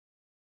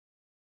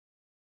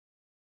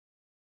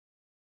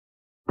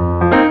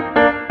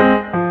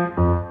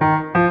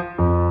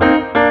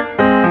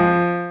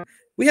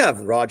We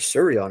have Raj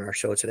Suri on our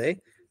show today.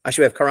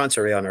 Actually, we have Karan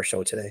Suri on our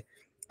show today,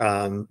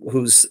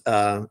 who's,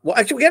 well,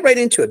 actually, we'll get right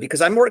into it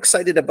because I'm more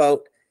excited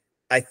about,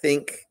 I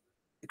think,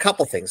 a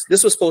couple things.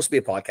 This was supposed to be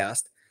a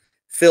podcast.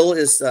 Phil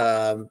is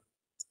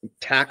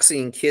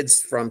taxiing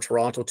kids from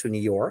Toronto to New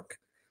York,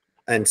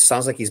 and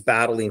sounds like he's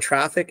battling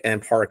traffic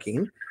and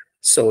parking.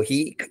 So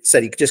he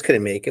said he just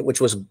couldn't make it, which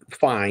was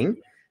fine.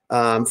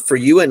 For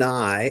you and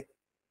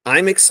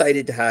I'm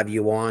excited to have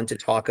you on to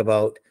talk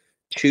about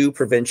two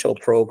provincial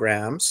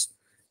programs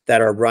that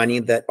are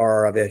running that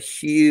are of a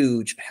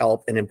huge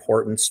help and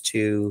importance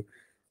to,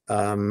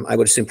 I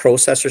would assume,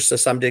 processors to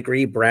some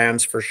degree,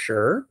 brands for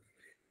sure.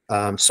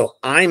 So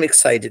I'm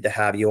excited to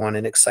have you on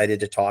and excited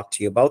to talk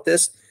to you about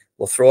this.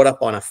 We'll throw it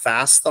up on a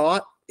fast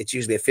thought. It's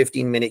usually a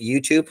 15-minute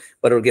YouTube,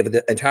 but it'll give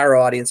the entire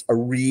audience a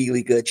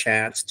really good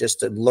chance just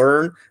to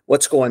learn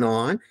what's going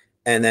on.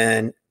 And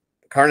then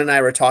Karan and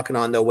I were talking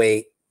on the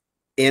way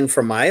in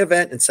from my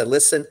event and said,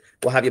 listen,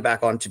 we'll have you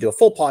back on to do a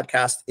full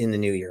podcast in the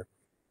new year.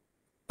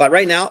 But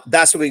right now,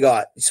 that's what we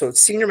got. So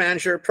senior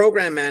manager,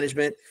 program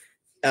management,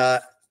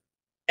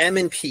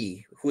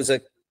 M&P, who's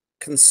a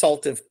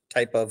consultative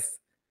type of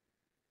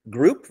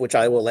group, which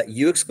I will let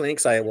you explain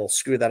because I will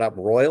screw that up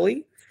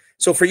royally.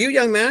 So for you,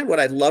 young man, what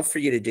I'd love for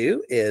you to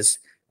do is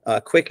a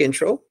quick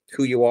intro,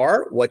 who you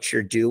are, what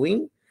you're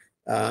doing.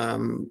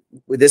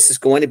 This is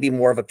going to be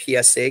more of a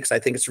PSA because I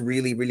think it's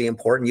really, really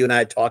important. You and I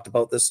had talked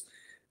about this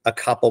a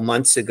couple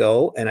months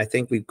ago, and I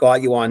think we've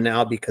got you on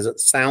now because it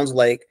sounds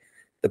like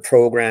the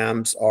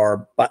programs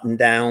are buttoned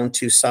down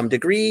to some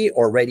degree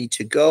or ready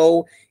to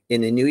go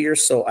in the new year.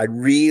 So I'm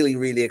really,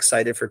 really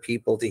excited for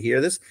people to hear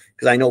this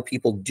because I know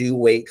people do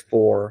wait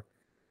for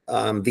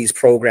these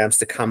programs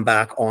to come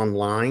back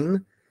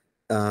online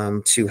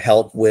to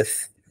help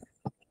with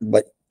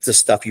what the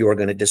stuff you are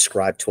going to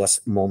describe to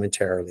us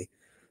momentarily.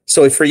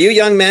 So for you,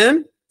 young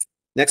man,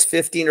 next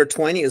 15 or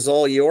 20 is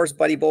all yours,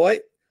 buddy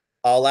boy.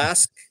 I'll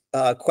ask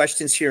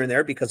questions here and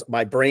there because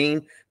my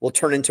brain will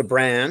turn into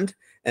brand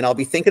and I'll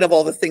be thinking of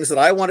all the things that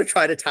I want to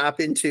try to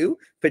tap into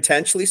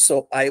potentially.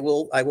 So I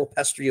will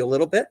pester you a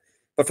little bit,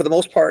 but for the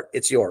most part,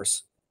 it's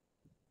yours.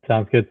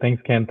 Sounds good.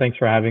 Thanks, Ken. Thanks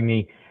for having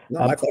me.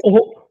 No,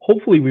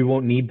 hopefully we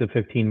won't need the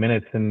 15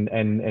 minutes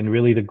and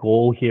really the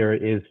goal here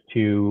is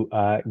to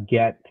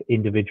get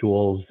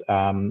individuals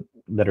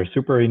that are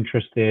super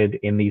interested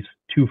in these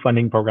two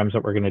funding programs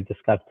that we're going to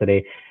discuss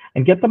today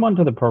and get them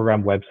onto the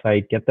program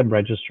website, get them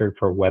registered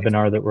for a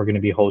webinar that we're going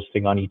to be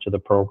hosting on each of the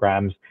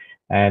programs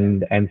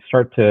and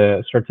start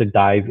to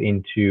dive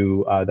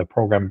into the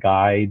program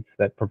guides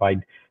that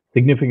provide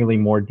significantly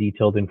more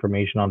detailed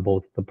information on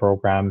both the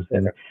programs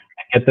and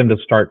get them to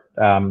start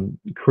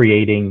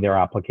creating their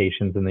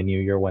applications in the new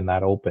year when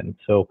that opens.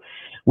 So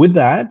with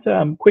that,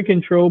 quick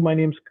intro, my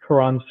name's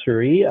Karan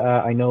Suri.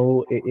 I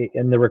know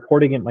in the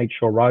recording it might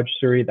show Raj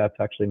Suri. That's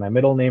actually my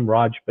middle name,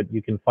 Raj, but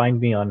you can find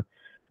me on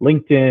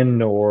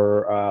LinkedIn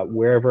or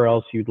wherever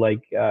else you'd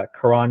like,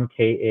 Karan,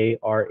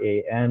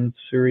 K-A-R-A-N,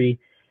 Suri.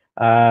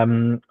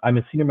 I'm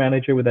a senior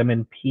manager with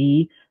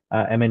M&P.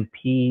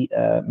 M&P,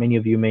 many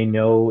of you may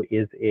know,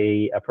 is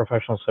a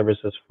professional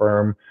services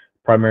firm,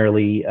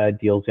 primarily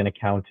deals in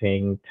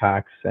accounting,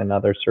 tax, and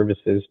other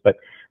services. But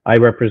I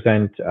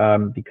represent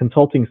the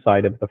consulting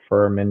side of the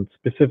firm, and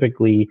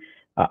specifically,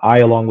 I,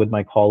 along with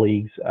my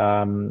colleagues,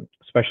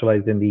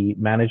 specialize in the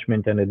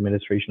management and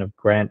administration of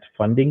grant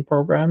funding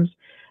programs.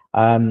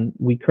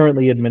 We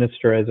currently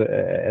administer, as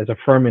a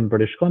firm in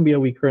British Columbia,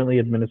 we currently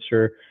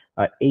administer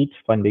 8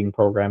 funding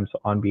programs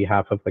on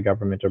behalf of the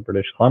government of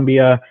British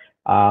Columbia,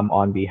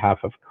 on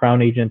behalf of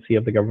Crown Agency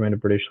of the government of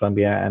British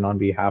Columbia, and on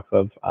behalf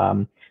of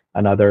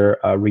another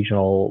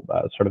regional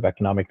sort of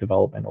economic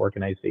development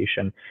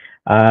organization.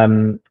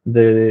 My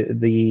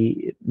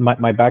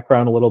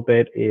background a little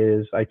bit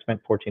is I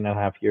spent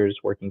 14.5 years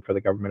working for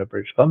the government of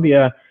British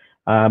Columbia.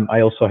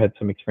 I also had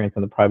some experience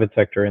in the private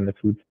sector in the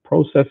food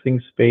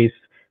processing space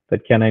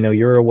that, Ken, I know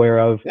you're aware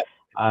of. Yep.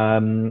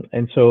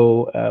 And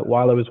so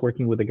while I was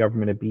working with the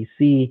government of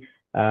BC,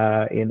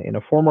 in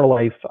a former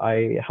life,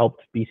 I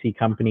helped BC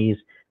companies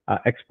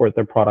export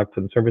their products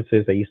and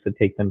services. I used to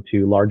take them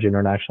to large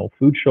international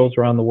food shows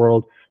around the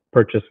world,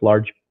 purchase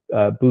large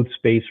booth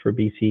space for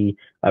BC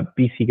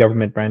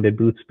government branded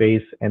booth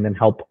space, and then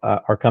help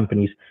our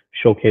companies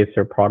showcase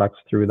their products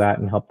through that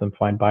and help them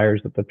find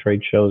buyers at the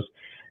trade shows.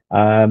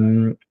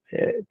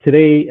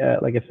 Today,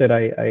 like I said,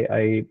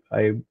 I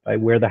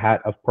wear the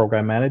hat of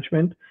program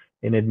management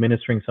in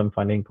administering some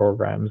funding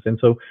programs. And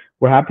so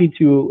we're happy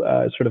to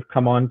sort of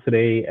come on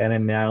today and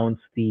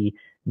announce the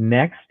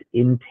next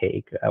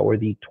intake or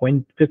the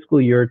fiscal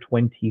year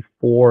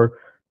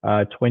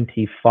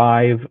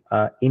 24-25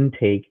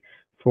 intake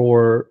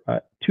for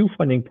 2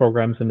 funding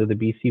programs under the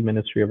BC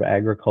Ministry of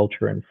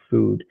Agriculture and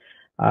Food.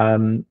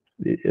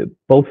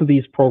 Both of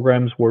these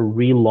programs were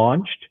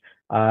relaunched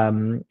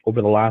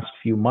over the last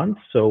few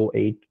months. So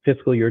a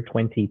fiscal year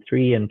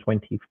 23 and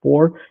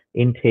 24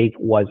 intake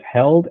was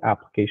held,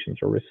 applications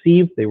were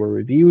received, they were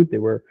reviewed, they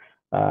were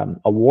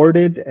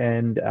awarded,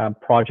 and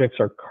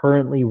projects are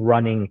currently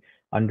running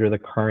under the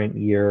current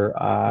year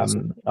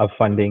of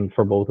funding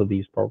for both of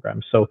these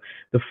programs. So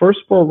the first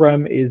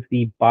program is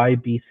the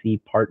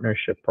BuyBC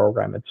Partnership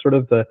Program. It's sort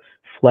of the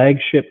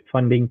flagship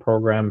funding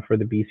program for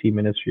the BC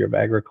Ministry of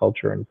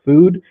Agriculture and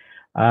Food.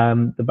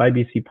 The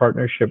BuyBC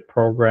Partnership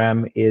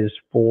Program is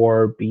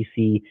for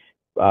BC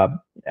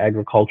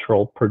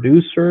agricultural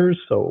producers,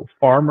 so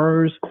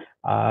farmers,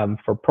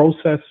 for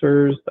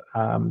processors,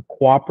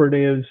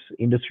 cooperatives,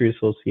 industry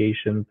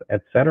associations,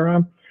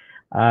 etc.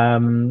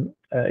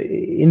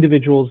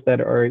 Individuals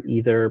that are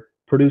either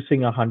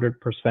producing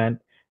 100%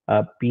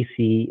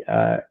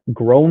 BC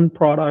grown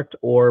product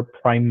or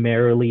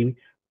primarily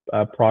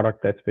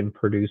product that's been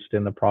produced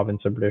in the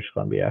province of British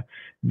Columbia.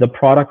 The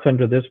products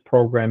under this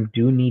program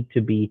do need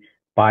to be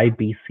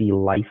BuyBC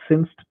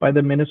licensed by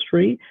the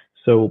ministry.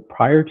 So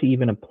prior to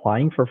even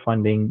applying for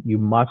funding, you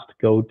must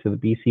go to the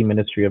BC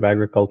Ministry of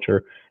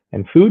Agriculture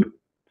and Food.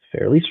 It's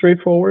fairly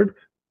straightforward.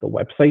 The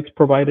website's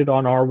provided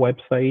on our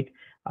website,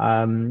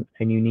 and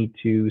you need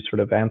to sort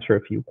of answer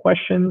a few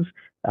questions,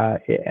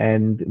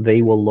 and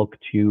they will look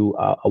to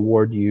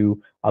award you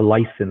a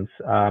license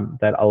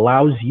that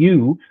allows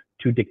you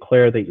to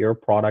declare that your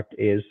product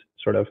is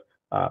sort of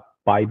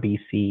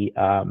BuyBC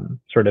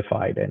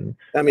certified, and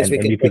that means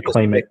we can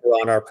claim it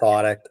on our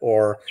product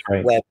or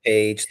web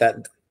page.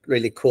 That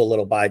really cool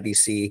little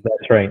BuyBC.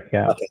 That's right.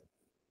 Yeah. Okay.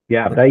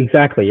 Yeah.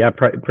 Exactly. Yeah.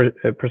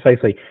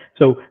 Precisely.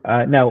 So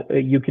now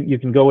you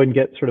can go and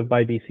get sort of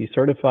BuyBC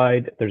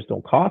certified. There's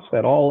no cost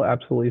at all,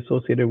 absolutely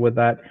associated with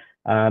that.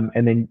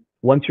 And then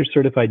once you're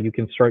certified, you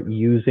can start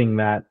using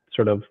that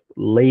sort of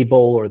label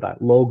or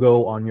that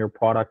logo on your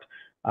product,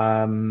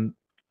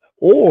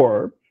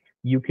 or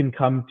you can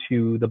come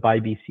to the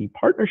BuyBC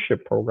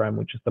Partnership Program,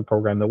 which is the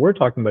program that we're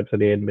talking about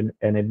today and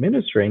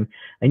administering,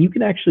 and you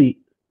can actually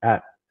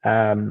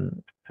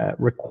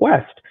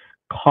request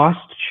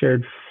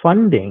cost-shared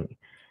funding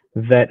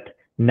that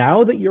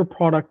now that your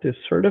product is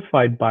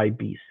certified by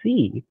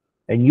BC,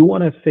 and you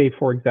want to say,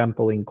 for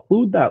example,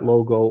 include that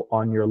logo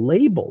on your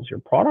labels, your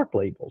product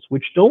labels,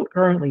 which don't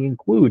currently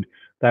include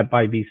that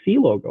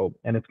BuyBC logo,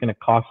 and it's going to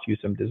cost you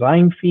some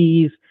design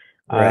fees.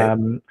 Right.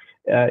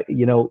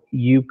 You know,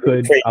 you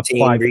could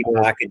apply for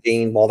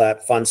repackaging, all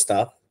that fun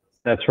stuff.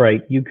 That's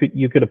right. You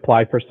could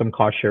apply for some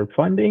cost share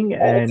funding,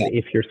 and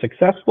if you're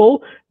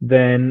successful,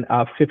 then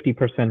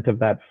 50% of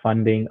that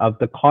funding, of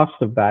the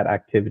cost of that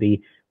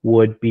activity,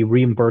 would be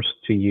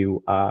reimbursed to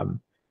you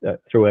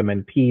through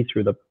MNP,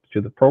 through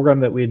the program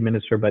that we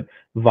administer, but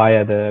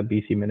via the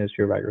BC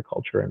Ministry of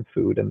Agriculture and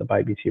Food and the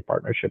BuyBC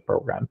Partnership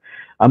Program.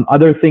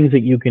 Other things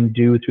that you can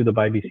do through the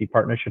BuyBC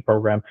Partnership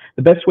Program,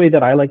 the best way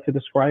that I like to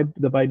describe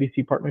the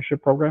BuyBC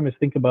Partnership Program is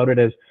think about it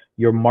as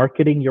you're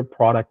marketing your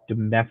product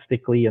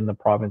domestically in the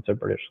province of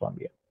British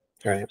Columbia.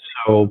 Right.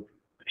 So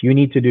if you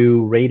need to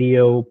do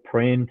radio,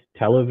 print,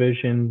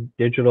 television,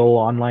 digital,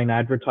 online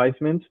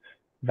advertisements,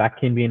 that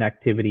can be an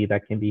activity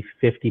that can be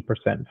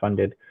 50%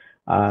 funded.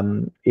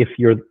 If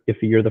you're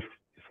the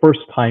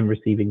first time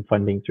receiving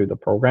funding through the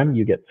program,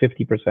 you get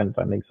 50%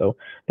 funding. So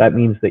that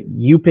means that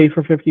you pay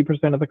for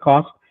 50% of the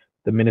cost,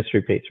 the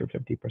ministry pays for 50%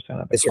 of the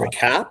cost. Is there a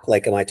cap?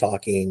 Like, am I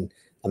talking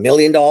 $1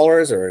 million, or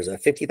is it a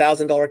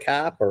 $50,000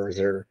 cap, or is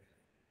there?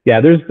 Yeah,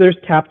 there's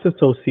caps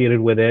associated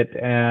with it,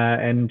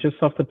 and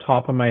just off the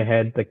top of my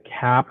head, the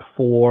cap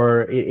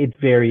for it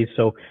varies.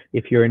 So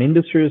if you're an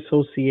industry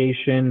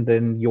association,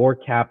 then your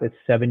cap is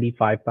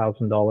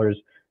 $75,000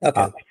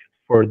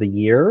 for the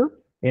year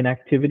in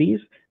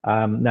activities.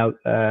 Now,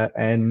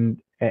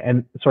 and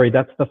sorry,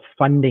 that's the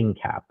funding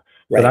cap.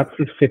 Right. So that's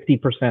the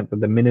 50% that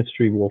the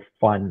ministry will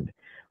fund.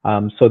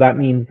 So that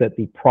means that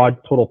the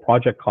total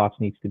project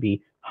cost needs to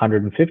be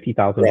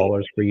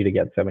 $150,000 for you to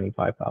get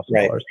 $75,000.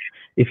 Right.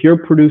 If you're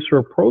a producer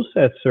or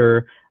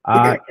processor,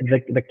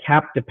 the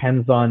cap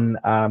depends on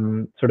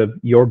sort of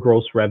your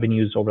gross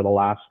revenues over the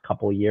last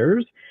couple of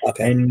years.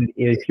 Okay. And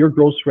if your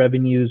gross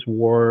revenues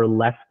were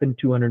less than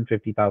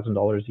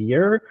 $250,000 a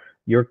year,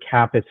 your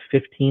cap is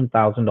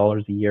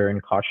 $15,000 a year in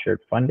cost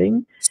shared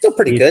funding. Still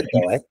pretty good,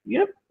 though, eh?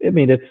 Yep. I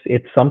mean,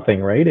 it's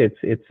something, right?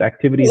 It's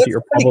activities that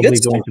you're probably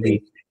going to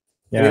be.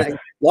 Yeah. I mean,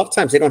 a lot of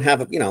times they don't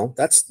have, you know,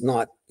 that's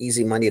not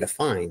easy money to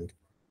find.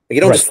 Like,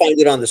 you don't just find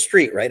it on the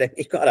street, right?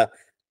 You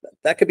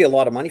that could be a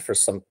lot of money for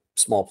some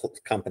small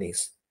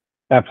companies.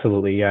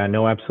 Absolutely. Yeah,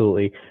 no,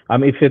 absolutely.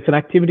 If it's an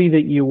activity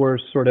that you were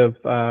sort of,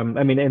 I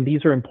mean, and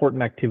these are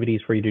important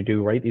activities for you to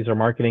do, right? These are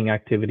marketing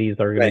activities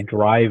that are going to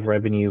drive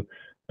revenue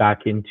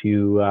back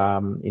into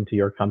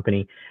your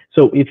company.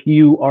 So if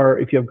you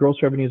have gross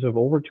revenues of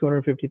over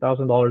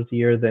 $250,000 a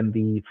year, then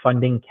the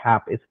funding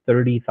cap is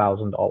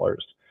 $30,000.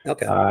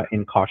 Okay.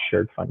 In cost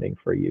shared funding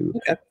for you.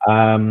 Okay.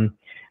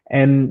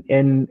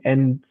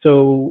 And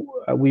so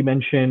we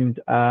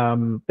mentioned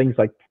things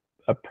like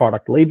a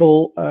product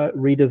label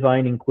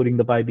redesign, including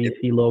the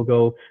BuyBC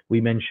logo. We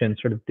mentioned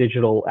sort of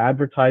digital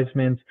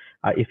advertisements.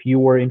 If you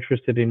were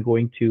interested in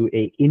going to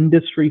a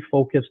industry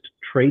focused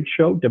trade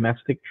show,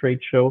 domestic trade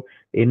show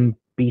in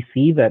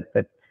BC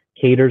that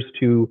caters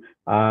to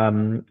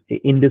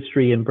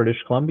industry in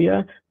British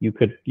Columbia, you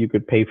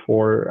could pay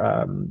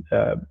for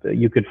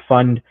you could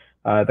fund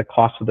the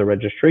cost of the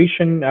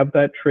registration of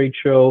that trade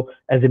show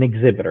as an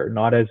exhibitor,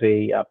 not as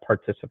a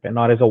participant,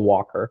 not as a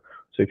walker.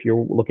 So if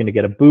you're looking to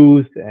get a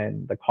booth,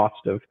 and the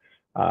cost of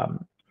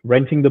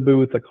renting the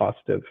booth, the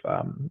cost of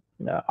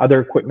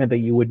other equipment that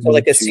you would so need,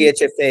 like a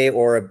CHFA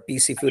or a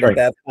BC Food and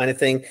Bev kind of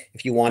thing,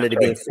 if you wanted to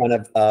be in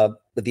front of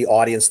the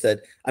audience that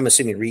I'm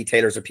assuming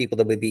retailers or people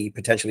that would be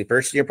potentially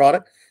purchasing your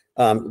product,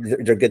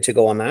 they're good to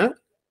go on that.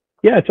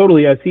 Yeah,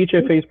 totally.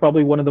 CHFA is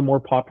probably one of the more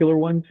popular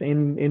ones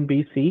in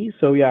BC.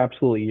 So yeah,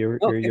 absolutely, you're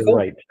cool.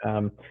 Right.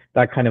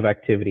 That kind of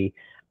activity.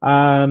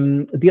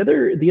 The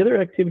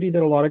other activity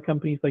that a lot of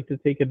companies like to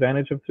take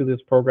advantage of through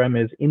this program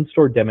is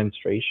in-store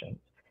demonstrations.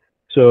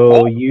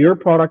 So your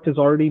product is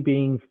already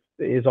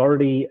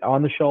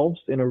on the shelves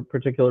in a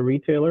particular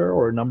retailer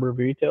or a number of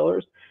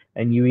retailers,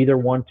 and you either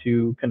want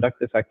to conduct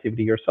this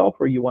activity yourself,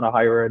 or you want to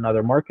hire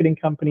another marketing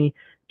company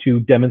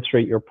to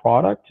demonstrate your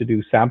product, to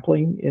do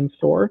sampling in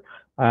store.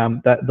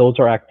 Those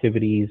are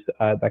activities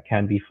that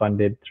can be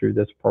funded through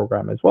this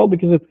program as well,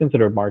 because it's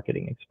considered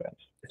marketing expense.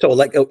 So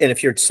like, and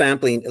if you're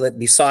sampling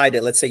beside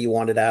it, let's say you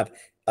wanted to have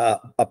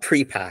a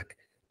pre-pack,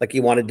 like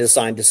you want to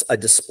design a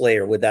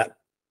displayer, would that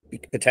be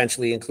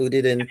potentially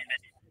included in?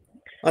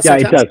 Yeah,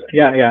 it does.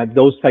 Yeah,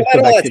 those types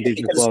of activities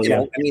because, as well. You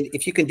know, I mean,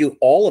 if you can do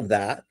all of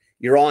that,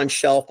 you're on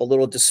shelf, a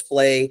little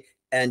display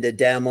and a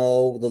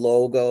demo, the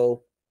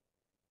logo,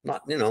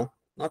 not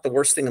the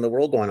worst thing in the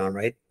world going on,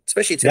 right?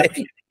 Especially today,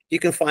 if you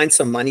can find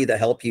some money to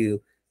help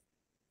you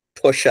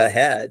push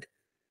ahead.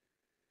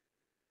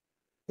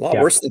 A lot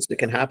worse things that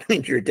can happen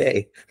in your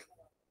day.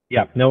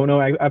 Yeah, no,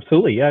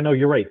 absolutely. Yeah, no,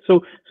 you're right.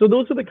 So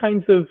those are the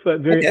kinds of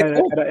very at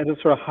a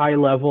sort of high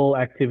level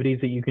activities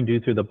that you can do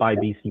through the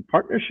BuyBC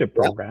partnership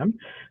program.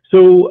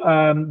 So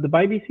the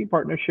BuyBC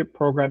partnership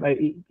program,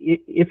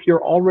 if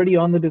you're already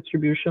on the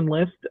distribution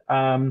list,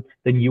 then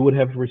you would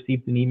have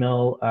received an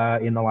email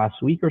in the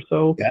last week or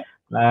so.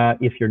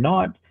 If you're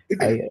not,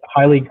 I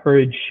highly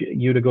encourage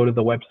you to go to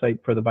the website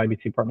for the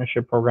BuyBC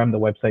partnership program. The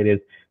website is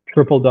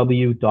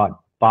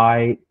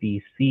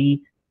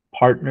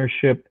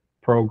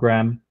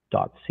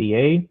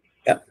www.buybcpartnershipprogram.ca.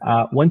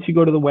 Once you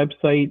go to the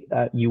website,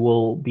 you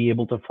will be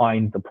able to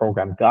find the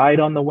program guide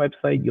on the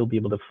website. You'll be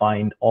able to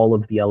find all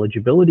of the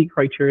eligibility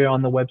criteria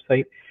on the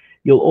website.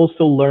 You'll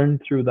also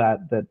learn through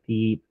that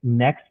the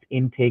next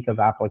intake of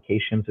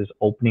applications is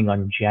opening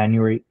on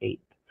January 8th.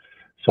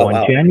 So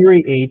on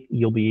January 8th,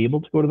 you'll be able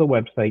to go to the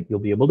website. You'll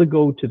be able to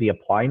go to the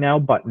Apply Now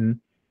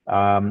button.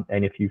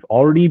 And if you've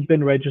already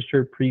been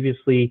registered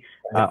previously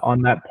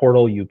on that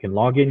portal, you can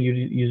log in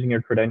using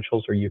your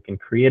credentials, or you can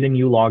create a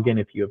new login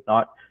if you have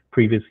not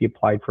previously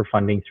applied for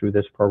funding through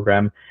this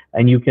program,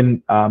 and you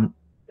can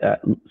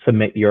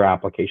submit your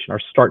application, or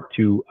start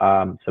to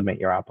submit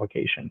your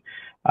application.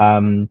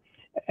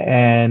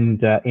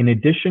 And in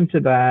addition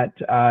to that,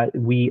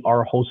 we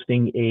are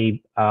hosting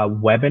a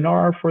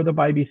webinar for the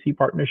BuyBC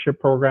partnership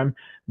program.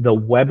 The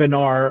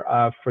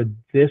webinar for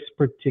this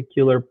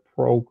particular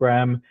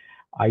program,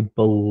 I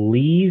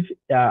believe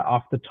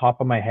off the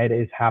top of my head,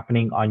 is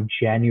happening on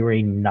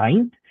January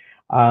 9th.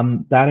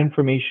 That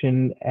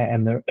information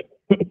and the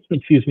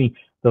excuse me,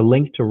 the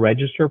link to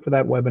register for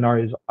that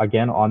webinar is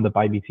again on the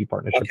BuyBC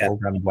partnership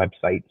program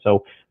website.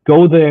 So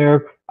go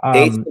there.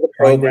 8th for the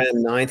program,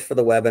 9th for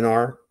the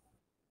webinar.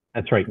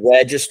 That's right.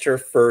 Register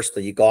first, so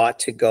you got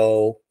to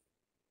go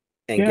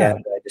and get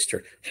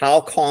registered.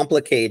 How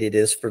complicated it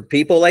is for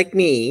people like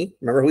me,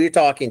 remember who you're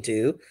talking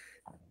to,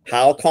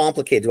 how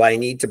complicated? Do I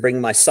need to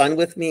bring my son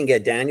with me and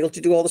get Daniel to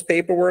do all this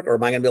paperwork, or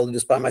am I going to be able to do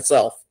this by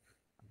myself?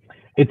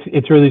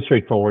 It's really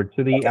straightforward.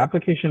 So the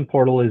application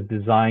portal is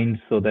designed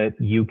so that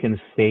you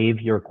can save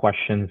your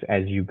questions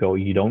as you go.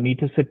 You don't need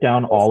to sit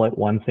down all at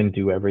once and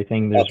do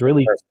everything. There's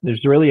really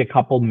a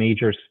couple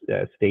major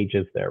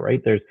stages there,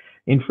 right? There's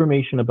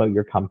information about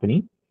your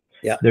company.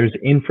 There's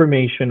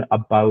information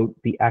about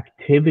the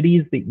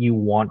activities that you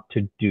want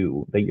to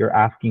do, that you're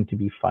asking to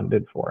be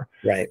funded for.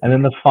 And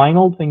then the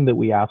final thing that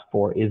we ask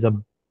for is a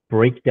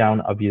breakdown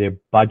of the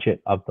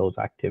budget of those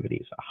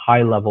activities, a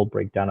high level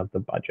breakdown of the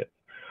budget.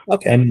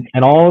 And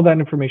all of that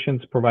information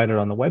is provided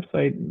on the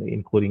website,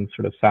 including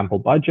sort of sample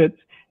budgets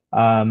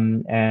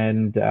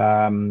and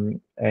through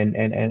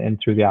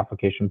the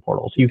application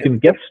portal. So you can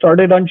get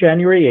started on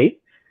January 8th.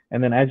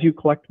 And then as you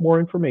collect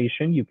more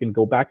information, you can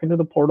go back into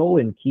the portal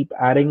and keep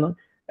adding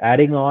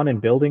on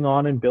and building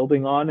on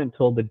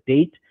until the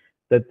date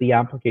that the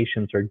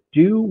applications are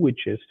due,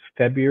 which is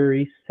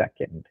February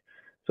 2nd.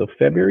 So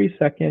February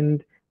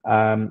 2nd,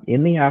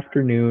 in the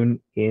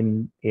afternoon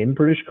in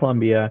British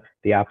Columbia,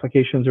 the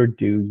applications are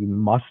due. You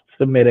must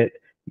submit it.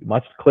 You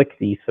must click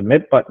the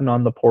submit button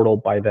on the portal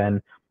by then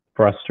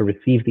for us to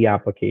receive the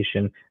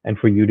application and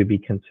for you to be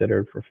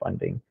considered for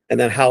funding. And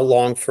then how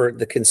long for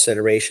the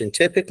consideration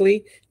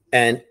typically?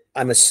 And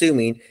I'm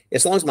assuming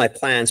as long as my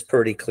plan's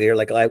pretty clear,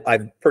 like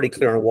I'm pretty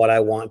clear on what I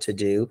want to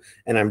do,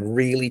 and I'm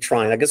really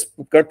trying, I guess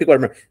people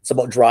remember it's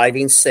about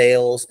driving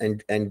sales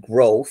and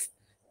growth.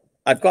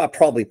 I've got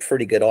probably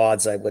pretty good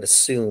odds, I would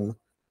assume,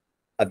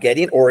 of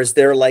getting, or is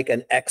there like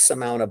an X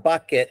amount of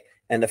bucket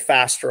and the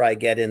faster I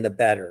get in, the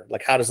better?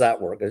 Like, how does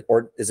that work?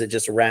 Or is it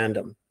just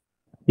random?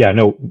 Yeah,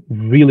 no,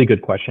 really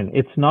good question.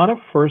 It's not a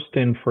first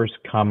in, first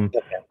come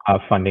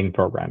funding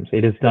programs.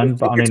 It is done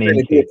on an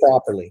intake. Do it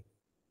properly.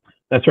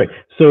 That's right.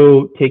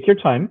 So take your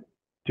time,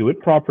 do it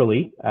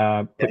properly,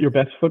 put your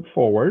best foot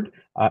forward.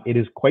 It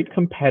is quite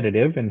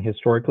competitive, and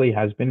historically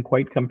has been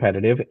quite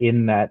competitive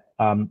in that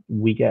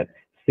we get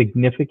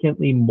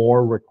significantly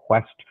more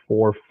requests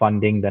for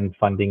funding than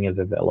funding is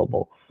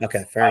available.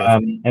 Okay, fair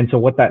enough. And so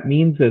what that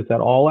means is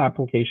that all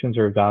applications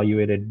are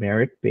evaluated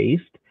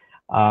merit-based,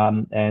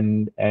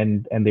 and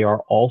they are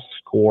all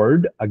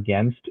scored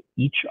against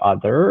each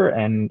other,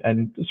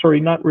 and sorry,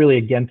 not really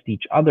against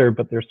each other,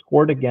 but they're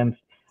scored against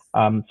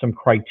some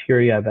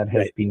criteria that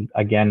has been,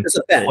 again,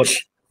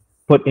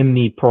 put in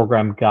the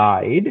program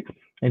guide.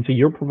 And so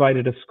you're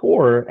provided a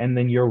score, and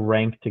then you're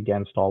ranked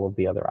against all of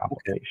the other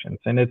applications.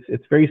 And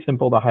it's very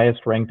simple. The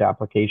highest ranked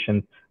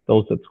applications,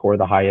 those that score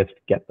the highest,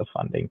 get the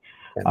funding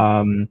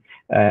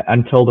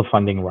until the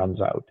funding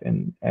runs out.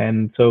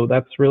 And so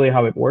that's really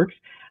how it works.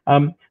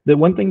 The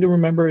one thing to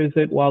remember is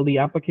that while the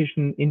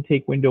application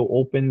intake window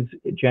opens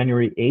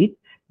January 8th,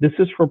 this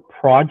is for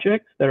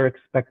projects that are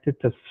expected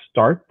to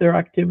start their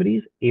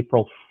activities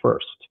April 1st.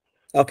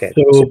 Okay.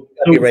 So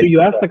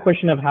you asked the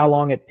question of how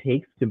long it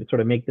takes to sort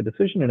of make the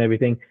decision and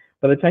everything.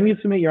 By the time you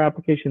submit your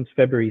applications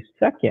February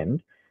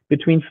 2nd,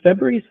 between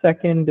February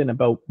 2nd and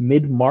about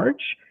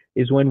mid-March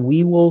is when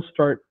we will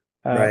start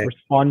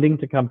responding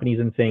to companies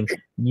and saying,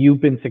 you've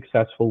been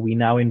successful. We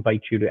now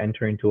invite you to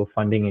enter into a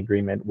funding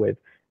agreement with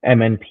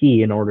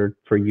MNP in order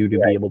for you to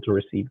be able to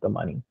receive the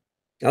money.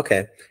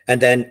 Okay,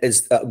 and then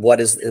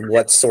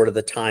what's sort of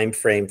the time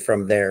frame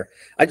from there?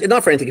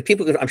 Not for anything.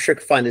 People could, I'm sure,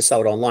 could find this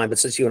out online. But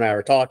since you and I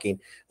are talking,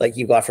 like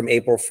you got from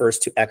April 1st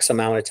to X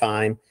amount of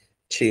time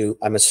to,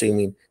 I'm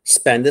assuming,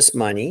 spend this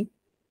money,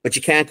 but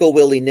you can't go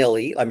willy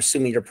nilly. I'm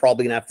assuming you're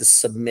probably gonna have to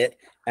submit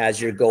as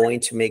you're going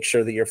to make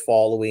sure that you're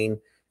following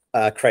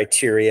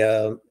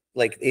criteria.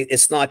 Like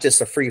it's not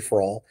just a free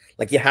for all.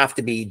 Like you have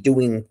to be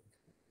doing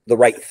the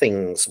right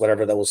things,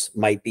 whatever those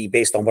might be,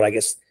 based on what I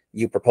guess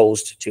you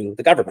proposed to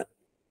the government.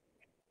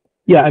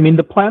 Yeah, I mean,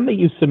 the plan that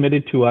you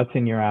submitted to us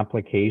in your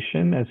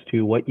application as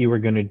to what you were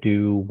going to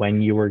do, when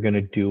you were going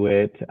to do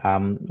it,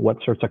 what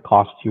sorts of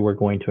costs you were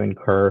going to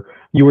incur,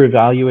 you were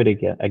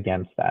evaluated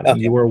against that, and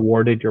you were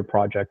awarded your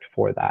project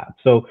for that.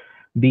 So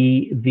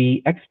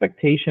the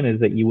expectation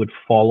is that you would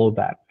follow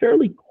that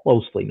fairly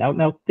closely.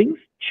 Now things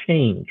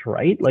change,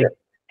 right? Like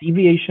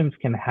deviations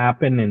can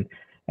happen,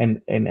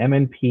 and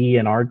MNP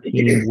and our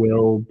team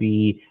will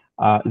be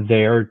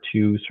there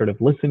to sort of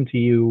listen to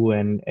you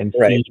and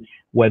see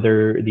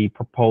whether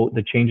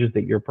the changes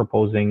that you're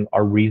proposing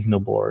are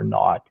reasonable or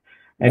not.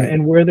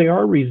 And where they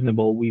are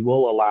reasonable, we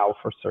will allow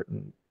for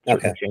certain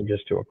changes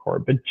to occur.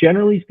 But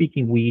generally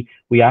speaking, we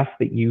ask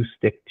that you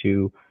stick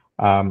to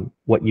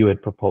what you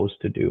had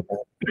proposed to do.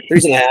 The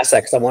reason I ask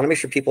that, because I want to make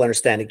sure people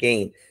understand,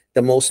 again,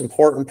 the most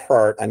important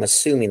part, I'm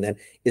assuming then,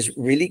 is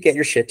really get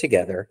your shit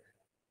together,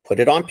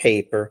 put it on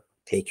paper,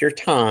 take your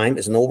time.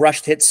 There's no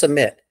rush to hit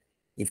submit.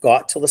 You've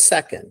got till the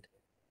 2nd,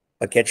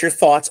 but get your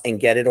thoughts and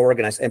get it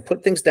organized and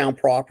put things down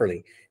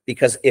properly.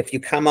 Because if you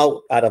come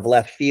out of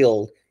left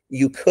field,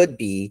 you could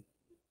be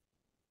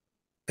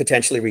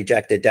potentially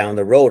rejected down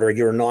the road, or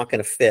you're not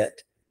going to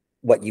fit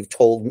what you've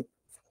told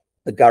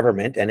the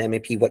government and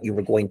MAP what you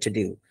were going to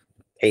do.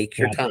 Take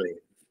your time.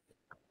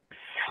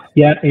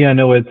 Yeah,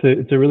 no,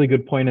 it's a really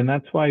good point, and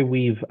that's why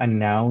we've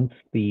announced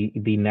the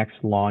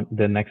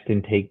next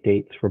intake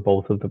dates for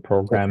both of the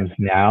programs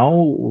now,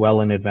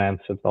 well in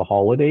advance of the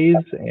holidays.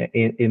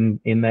 In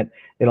that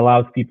it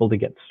allows people to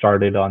get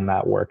started on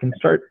that work and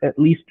start at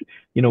least,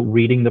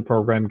 reading the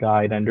program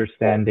guide,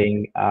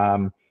 understanding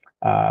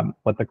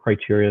what the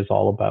criteria is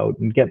all about,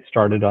 and get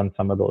started on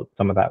some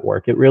of that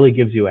work. It really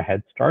gives you a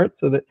head start,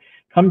 so that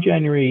come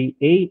January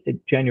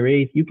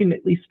 8th, you can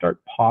at least start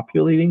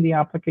populating the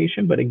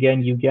application. But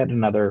again, you get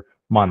another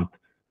month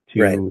to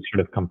sort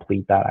of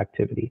complete that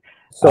activity.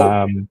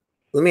 So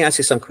let me ask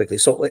you something quickly.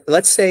 So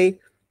let's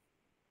say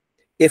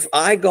if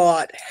I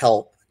got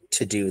help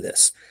to do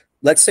this,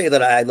 let's say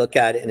that I look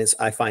at it and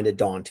I find it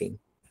daunting,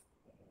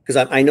 because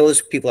I know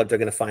there's people out there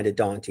going to find it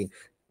daunting.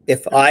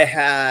 If I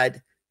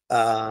had,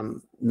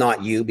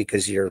 not you,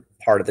 because you're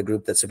part of the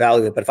group that's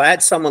evaluated, but if I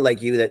had someone like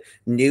you that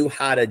knew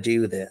how to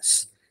do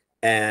this,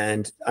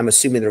 and I'm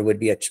assuming there would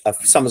be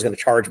someone's going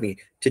to charge me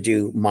to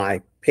do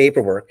my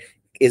paperwork,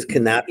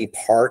 can that be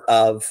part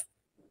of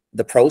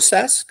the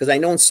process? Because I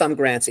know in some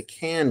grants it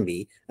can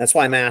be. That's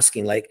why I'm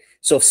asking. Like,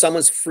 so if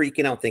someone's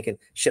freaking out thinking,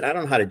 shit, I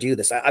don't know how to do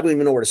this, I don't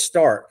even know where to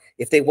start,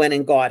 if they went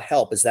and got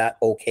help, is that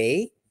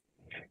okay?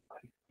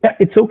 Yeah,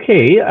 it's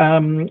okay.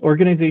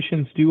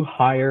 Organizations do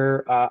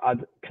hire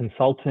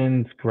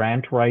consultants,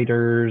 grant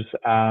writers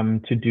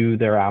to do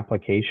their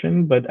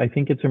application, but I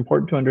think it's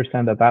important to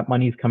understand that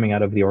money is coming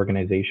out of the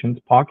organization's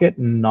pocket,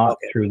 not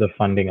through the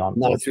funding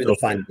envelope. Not through the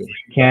funding.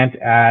 You can't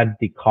add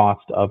the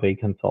cost of a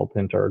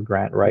consultant or a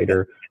grant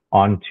writer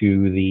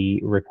onto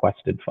the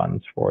requested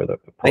funds for the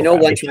program. I know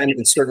one time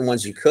in certain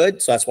ones you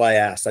could, so that's why I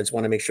asked. I just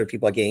want to make sure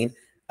people, again,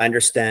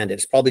 understand it.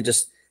 It's probably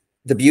just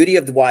the beauty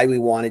of why we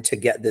wanted to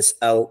get this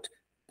out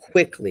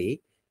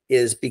quickly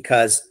is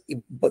because,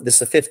 but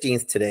this is the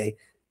 15th today,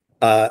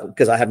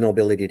 because I have no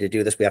ability to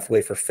do this. We have to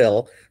wait for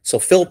Phil. So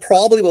Phil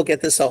probably will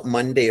get this out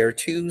Monday or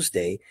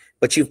Tuesday,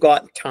 but you've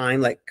got time,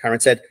 like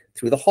Karan said,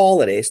 through the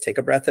holidays, take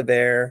a breath of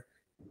air,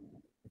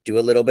 do a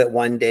little bit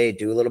one day,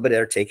 do a little bit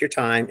there, take your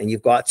time, and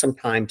you've got some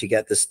time to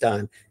get this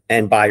done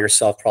and by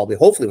yourself, probably,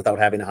 hopefully without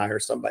having to hire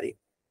somebody.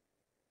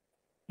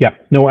 Yeah,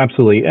 no,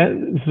 absolutely.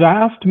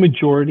 Vast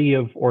majority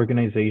of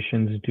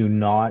organizations do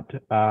not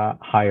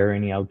hire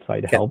any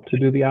outside help to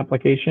do the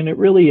application. It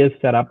really is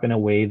set up in a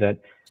way that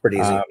pretty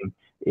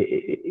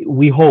easy.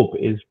 We hope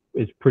is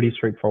pretty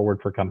straightforward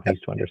for companies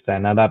to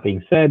understand. Now, that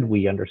being said,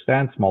 we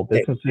understand small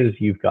businesses,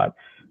 you've got,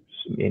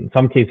 in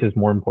some cases,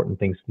 more important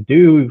things to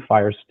do,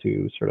 fires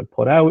to sort of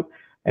put out,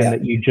 and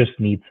that you just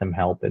need some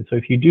help. And so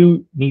if you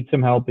do need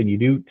some help and you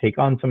do take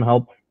on some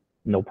help,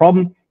 no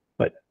problem,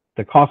 but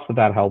the cost of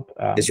that help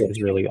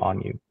is really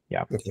on you.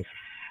 Yeah. Okay.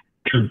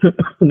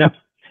 Now,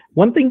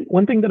 one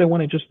thing that I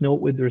want to just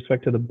note with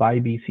respect to the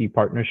BuyBC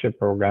partnership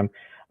program,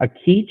 a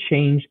key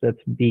change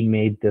that's being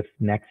made this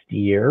next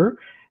year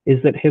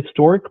is that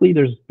historically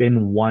there's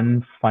been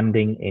one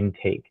funding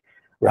intake,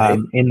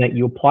 in that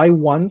you apply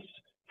once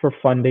for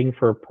funding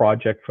for a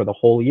project for the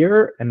whole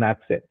year, and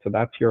that's it. So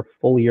that's your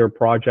full year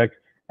project,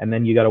 and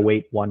then you got to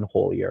wait one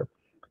whole year.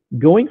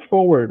 Going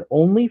forward,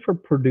 only for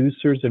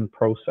producers and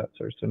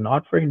processors, so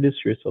not for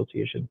industry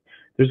associations,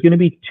 there's going to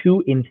be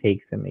 2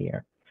 intakes in the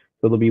year.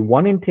 So there'll be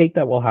one intake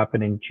that will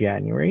happen in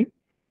January.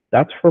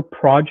 That's for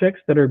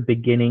projects that are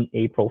beginning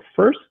April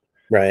 1st,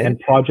 and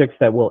projects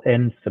that will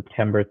end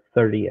September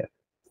 30th.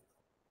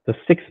 So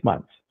 6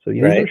 months. So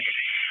these are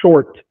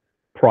short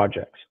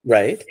projects.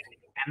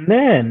 And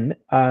then,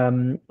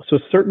 so a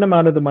certain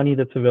amount of the money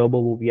that's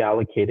available will be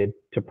allocated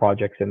to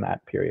projects in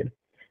that period.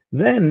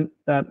 Then,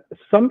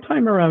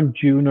 sometime around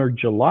June or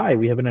July,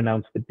 we haven't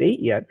announced the date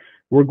yet,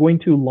 we're going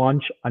to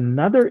launch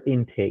another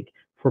intake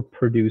for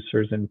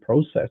producers and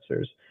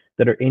processors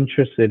that are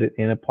interested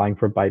in applying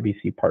for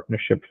BuyBC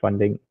partnership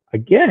funding.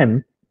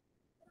 Again,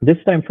 this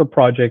time for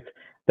projects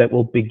that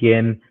will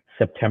begin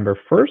September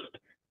 1st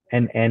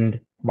and end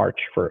March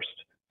 1st.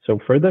 So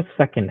for the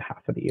second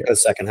half of the year. The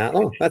second half.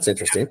 Oh, that's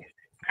interesting.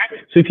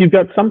 So if you've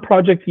got some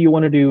projects you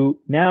want to do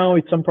now,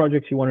 some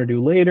projects you want to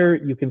do later,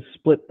 you can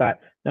split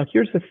that. Now,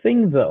 here's the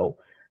thing, though,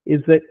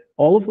 is that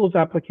all of those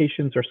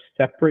applications are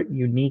separate,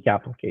 unique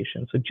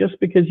applications. So just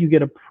because you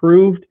get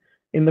approved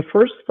in the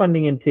first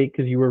funding intake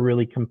because you were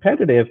really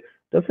competitive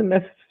doesn't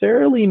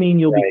necessarily mean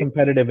you'll be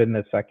competitive in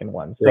the second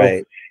one.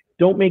 So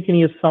don't make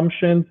any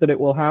assumptions that it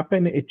will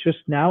happen. It just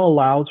now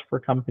allows for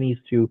companies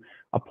to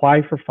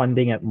apply for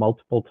funding at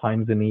multiple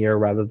times in the year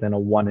rather than a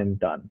one and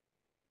done.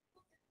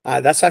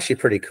 That's actually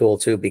pretty cool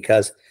too,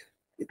 because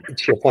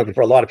to your point,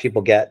 before a lot of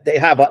people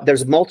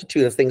there's a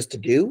multitude of things to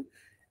do,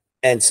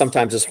 and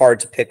sometimes it's hard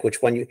to pick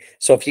which one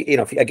so if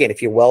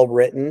if you're well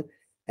written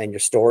and your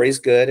story's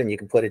good and you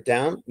can put it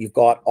down, you've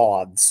got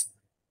odds,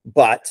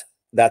 but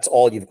that's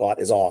all you've got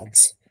is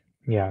odds.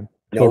 Yeah.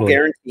 No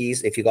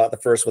guarantees if you got the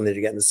first one that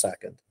you're getting the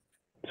second.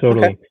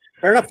 Totally. Okay.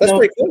 Fair enough. That's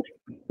pretty cool.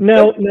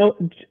 No,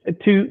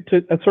 to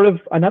sort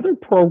of another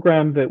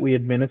program that we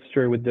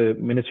administer with the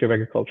Ministry of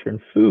Agriculture and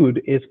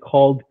Food is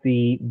called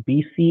the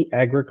BC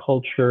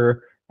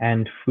Agriculture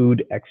and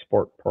Food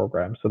Export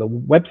Program. So the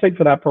website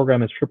for that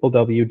program is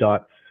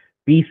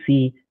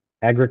www.bc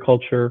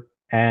Agriculture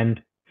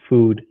and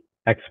Food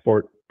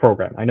Export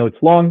Program. I know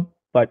it's long,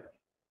 but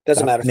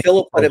doesn't matter. Phil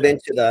will put it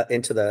into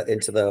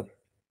the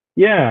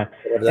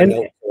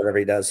whatever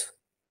he does.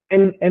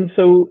 And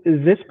so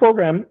this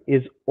program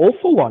is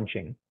also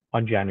launching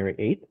on January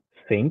 8th,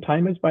 same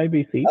time as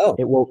BuyBC.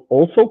 It will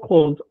also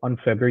close on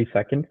February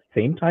 2nd,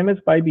 same time as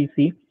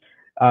BuyBC.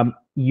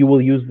 You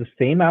will use the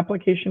same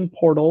application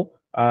portal.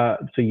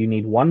 So you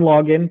need one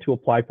login to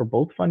apply for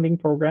both funding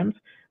programs.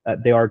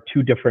 They are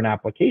 2 different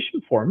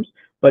application forms,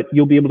 but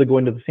you'll be able to go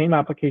into the same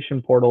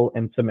application portal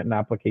and submit an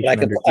application. I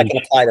can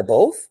apply to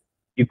both?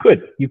 You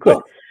could.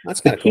 Oh,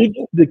 that's kind of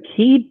cool. The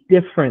key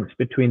difference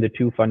between the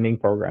 2 funding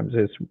programs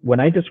is when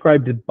I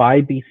described the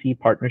BuyBC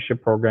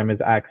partnership program as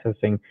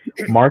accessing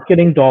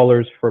marketing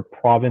dollars for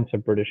province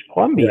of British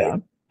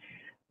Columbia,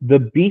 the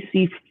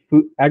BC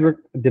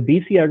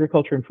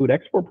Agriculture and Food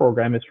Export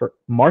Program is for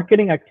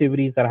marketing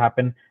activities that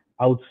happen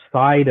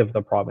outside of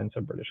the province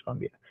of British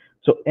Columbia.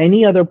 So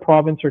any other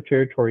province or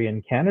territory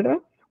in Canada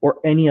or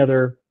any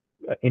other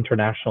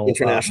international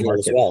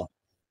as well.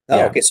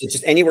 Oh, okay. So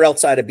just anywhere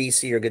outside of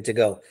BC, you're good to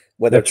go.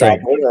 Whether it's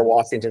Alberta or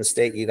Washington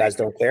State, you guys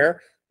don't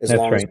care as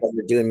long as what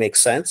you're doing makes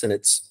sense and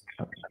it's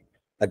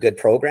a good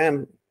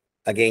program.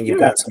 Again, you've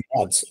got some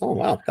odds. Oh,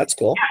 wow, that's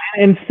cool.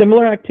 And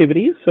similar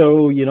activities.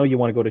 So you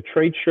want to go to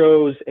trade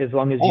shows as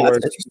long as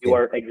you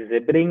are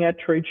exhibiting at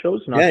trade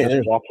shows, not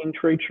just walking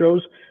trade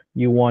shows.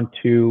 You want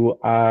to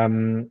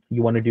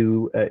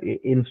do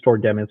in-store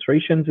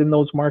demonstrations in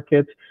those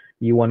markets.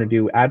 you want to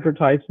do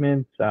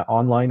advertisements,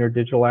 online or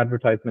digital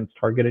advertisements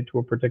targeted to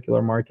a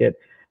particular market.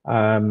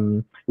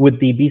 With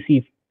the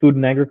BC Food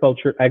and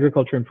Agriculture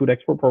and Food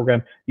Export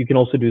Program, you can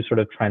also do sort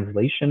of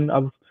translation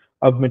of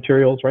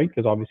materials, right?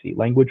 Because obviously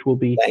language will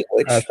be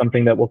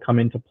something that will come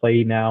into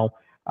play now.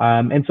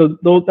 And so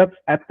that's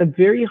at the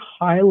very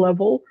high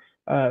level,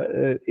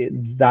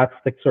 that's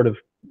the sort of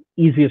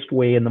easiest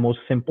way and the most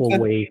simple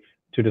way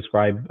to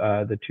describe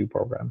the two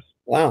programs.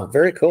 Wow,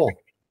 very cool.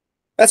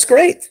 That's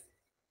great.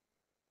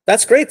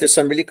 That's great. There's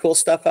some really cool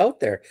stuff out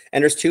there.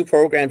 And there's two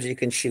programs you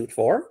can shoot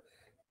for.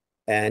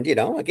 And, you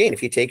know, again,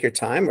 if you take your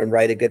time and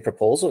write a good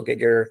proposal,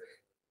 get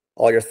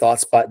all your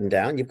thoughts buttoned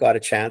down, you've got a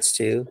chance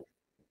to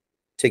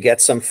get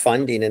some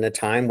funding in a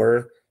time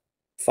where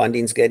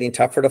funding's getting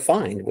tougher to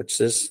find, which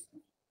is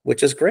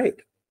great.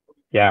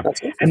 Yeah.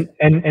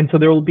 And so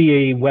there will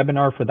be a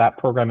webinar for that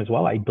program as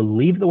well. I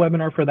believe the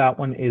webinar for that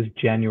one is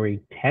January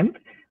 10th.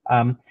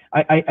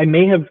 I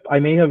may have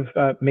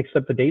mixed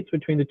up the dates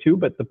between the two,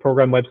 but the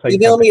program website.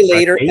 Email me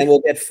later, and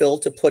we'll get Phil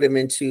to put them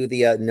into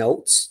the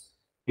notes.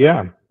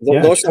 Yeah.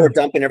 Those are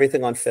dumping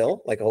everything on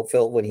Phil. Like, oh,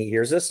 Phil, when he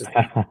hears this is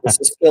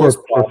Phil's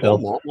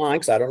problem, not mine,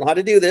 because I don't know how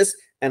to do this,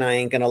 and I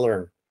ain't gonna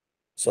learn.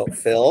 So,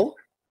 Phil,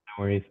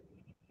 no worries.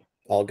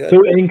 All good.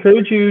 So I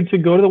encourage you to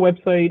go to the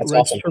website,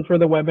 register for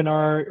the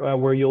webinar,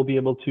 where you'll be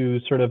able to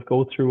sort of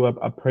go through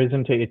a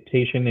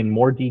presentation in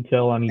more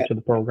detail on each of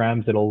the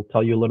programs. It'll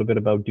tell you a little bit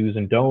about do's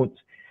and don'ts,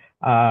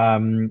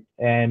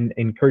 and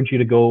encourage you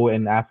to go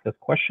and ask us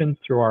questions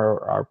through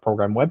our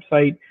program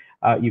website.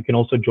 You can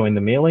also join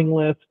the mailing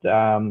list,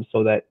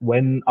 so that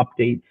when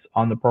updates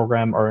on the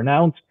program are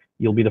announced,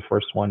 you'll be the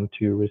first one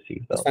to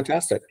receive those. That's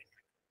fantastic.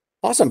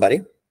 Awesome,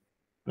 buddy.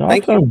 Awesome.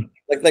 Thank you.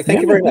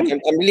 Thank you very much.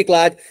 I'm really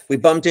glad we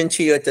bumped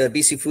into you at the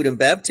BC Food and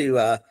Bev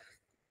to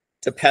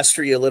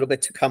pester you a little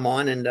bit to come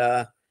on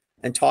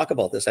and talk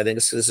about this. I think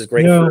this is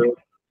great for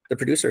the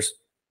producers.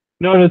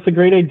 No, it's a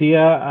great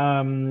idea.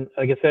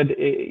 Like I said,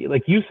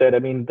 like you said, I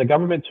mean, the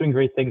government's doing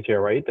great things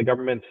here, right? The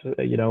government's,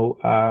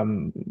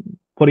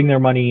 putting their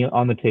money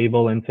on the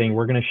table and saying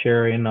we're going to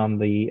share in on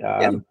the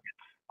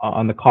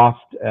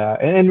cost.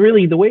 And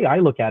really, the way I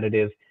look at it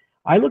is,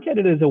 I look at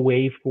it as a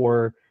way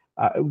for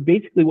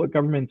basically what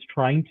government's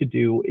trying to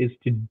do is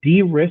to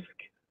de-risk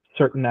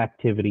certain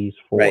activities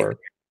for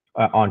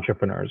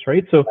entrepreneurs,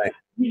 right? So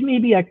these may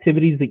be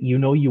activities that you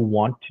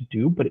want to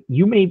do, but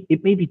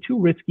it may be too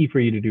risky for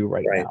you to do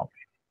right now,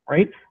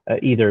 right?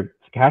 Either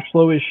it's a cash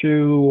flow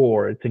issue,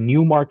 or it's a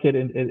new market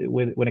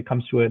when it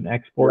comes to an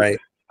export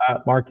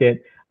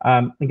market.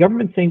 The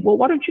government's saying, well,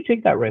 why don't you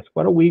take that risk?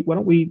 Why don't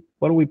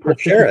we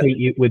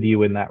participate with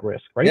you in that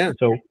risk, right? Yeah.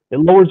 So it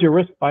lowers your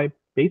risk by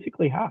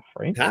basically half,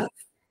 right? Half.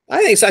 I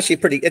think it's actually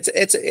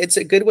it's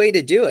a good way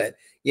to do it,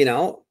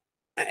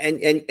 and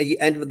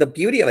the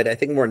beauty of it, I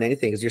think more than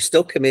anything, is you're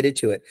still committed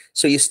to it.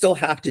 So you still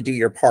have to do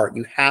your part.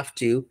 You have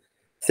to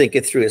think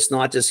it through. It's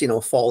not just,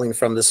 falling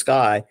from the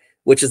sky,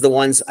 which is the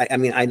ones, I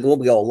mean, I know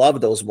we all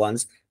love those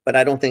ones, but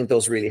I don't think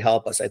those really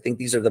help us. I think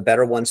these are the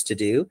better ones to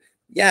do.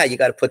 Yeah, you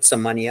got to put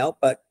some money out,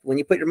 but when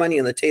you put your money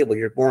on the table,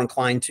 you're more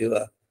inclined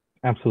to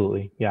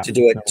absolutely, yeah, to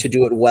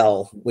do it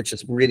well, which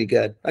is really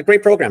good.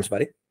 Great programs,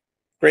 buddy.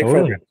 Great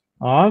program.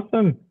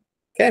 Awesome.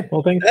 Okay.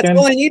 Well, thanks, That's Ken.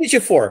 all I needed you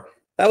for.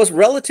 That was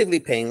relatively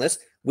painless.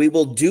 We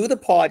will do the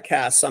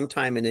podcast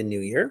sometime in the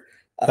new year.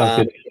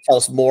 Tell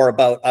us more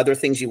about other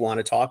things you want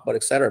to talk about,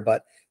 et cetera.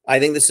 But I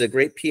think this is a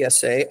great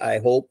PSA. I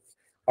hope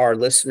our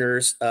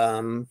listeners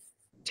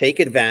take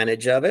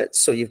advantage of it.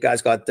 So you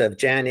guys got the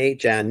Jan 8,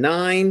 Jan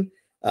 9,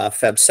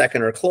 Feb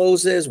 2nd or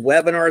closes,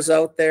 webinars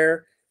out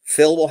there.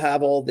 Phil will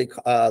have all the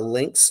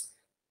links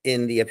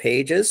in the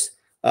pages.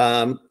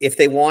 If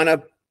they want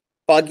to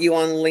bug you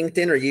on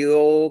LinkedIn, are you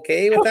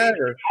okay with that?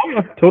 Or?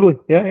 Yeah, totally.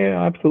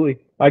 Yeah, absolutely.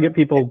 I get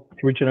people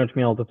reaching out to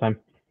me all the time.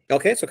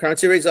 Okay, so Karan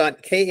Suri is on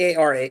Karan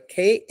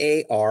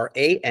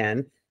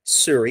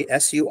Suri,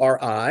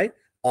 Suri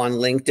on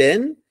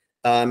LinkedIn,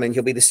 and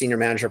he'll be the senior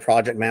manager,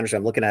 project manager.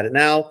 I'm looking at it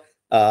now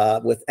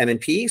with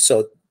M&P.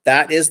 So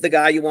that is the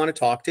guy you want to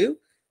talk to,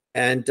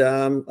 and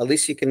at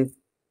least he can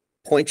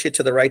point you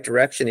to the right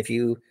direction if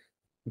you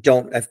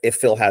don't, if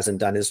Phil hasn't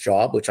done his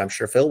job, which I'm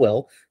sure Phil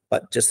will,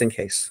 but just in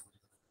case.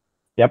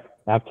 Yep,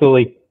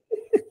 absolutely.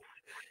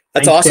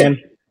 That's awesome.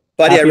 Ken.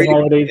 Buddy,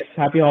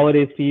 Happy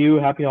holidays to you.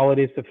 Happy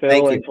holidays to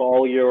Phil and to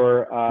all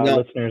your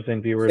listeners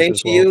and viewers. Same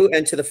to you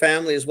and to the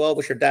family as well.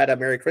 Wish your dad a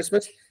Merry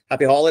Christmas.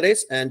 Happy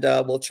holidays, and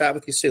we'll chat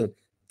with you soon.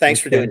 Thanks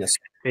for doing this.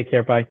 Take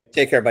care. Bye.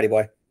 Take care, buddy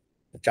boy.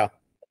 Ciao.